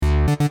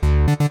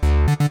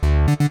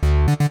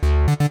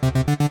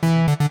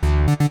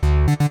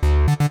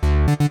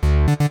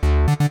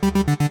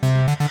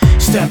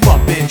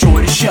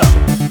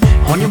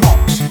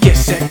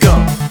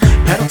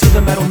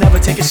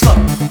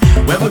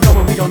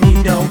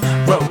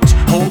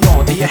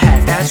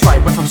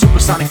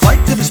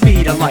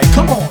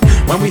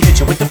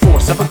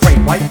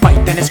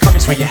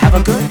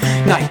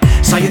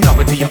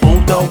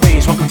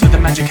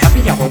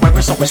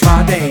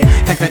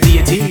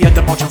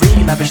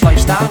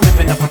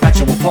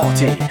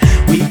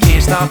limited. We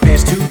can't stop,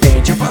 it's too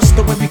dangerous.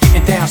 The way we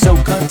getting down, so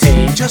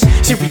contagious.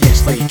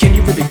 Seriously, can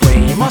you really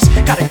blame us?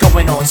 Got it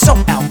going on so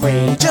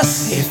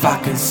outrageous. If I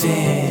could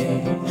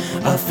sing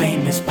a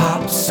famous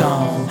pop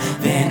song,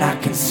 then I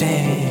can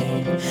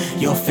sing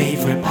your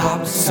favorite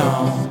pop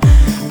song.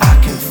 I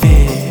can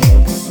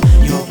fix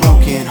your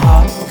broken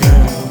heart,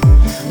 girl.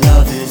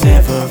 Love is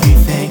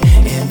everything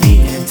in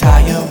the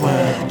entire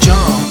world.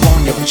 Jump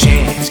on your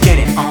chance, get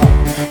it on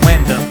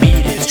when the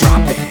beat is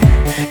dropping.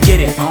 Get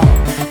it on,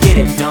 get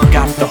it done.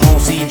 Got the whole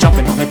scene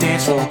jumping on the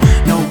dance floor.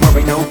 No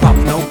worry, no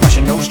problem, no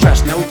pressure, no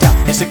stress, no doubt.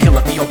 It's a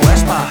killer, feel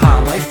blessed by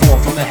high life fall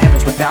from the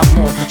heavens without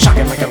more.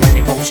 Shocking like a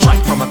lightning bolt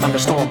strike from a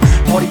thunderstorm.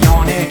 Party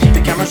on and keep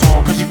the cameras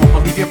on, cause you won't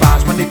believe your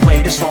eyes when they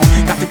play this song.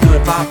 Got the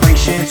good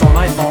vibrations all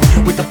night long,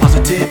 with the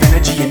positive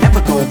energy you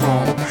never go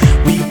wrong.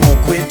 We won't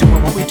quit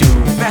doing what we do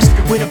best.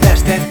 We're the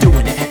best at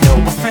doing it, no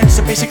offense.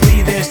 So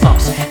basically there's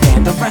us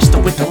and the rest,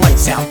 with the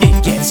lights out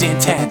it gets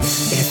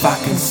intense. If I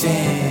can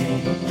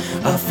sing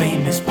a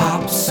famous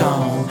pop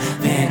song,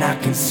 then I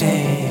can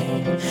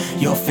sing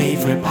your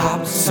favorite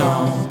pop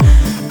song.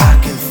 I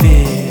can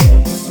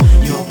fix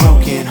your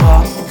broken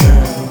heart,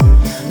 girl.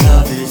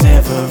 Love is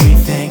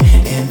everything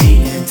in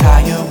the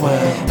entire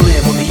world.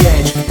 Live on the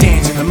edge,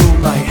 dance in the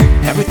moonlight.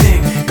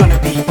 Everything gonna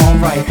be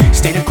alright.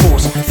 Stay the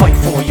course, fight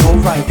for your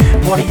right.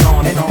 Party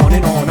on and on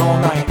and on all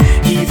night.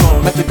 Evil,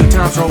 let the good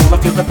times roll. I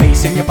feel the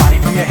bass in your body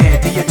from your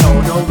head to your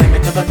toe. No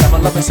limit to the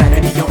level of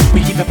insanity, yo.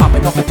 We keep it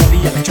popping off until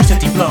the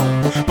electricity blow.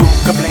 Boom,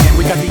 kablam,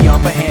 we got the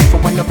upper hand. For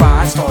when the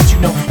ride starts, you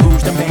know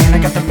who's the man. I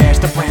got the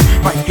master plan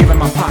right here in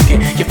my pocket.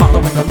 You're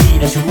following the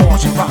lead as you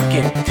launch and rock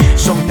it.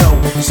 So no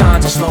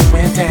signs are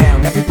slowing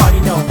down. Everybody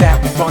know that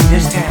we run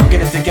this town.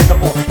 Get it together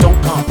or don't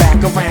come back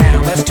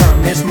around. Let's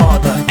turn this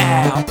mother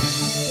out.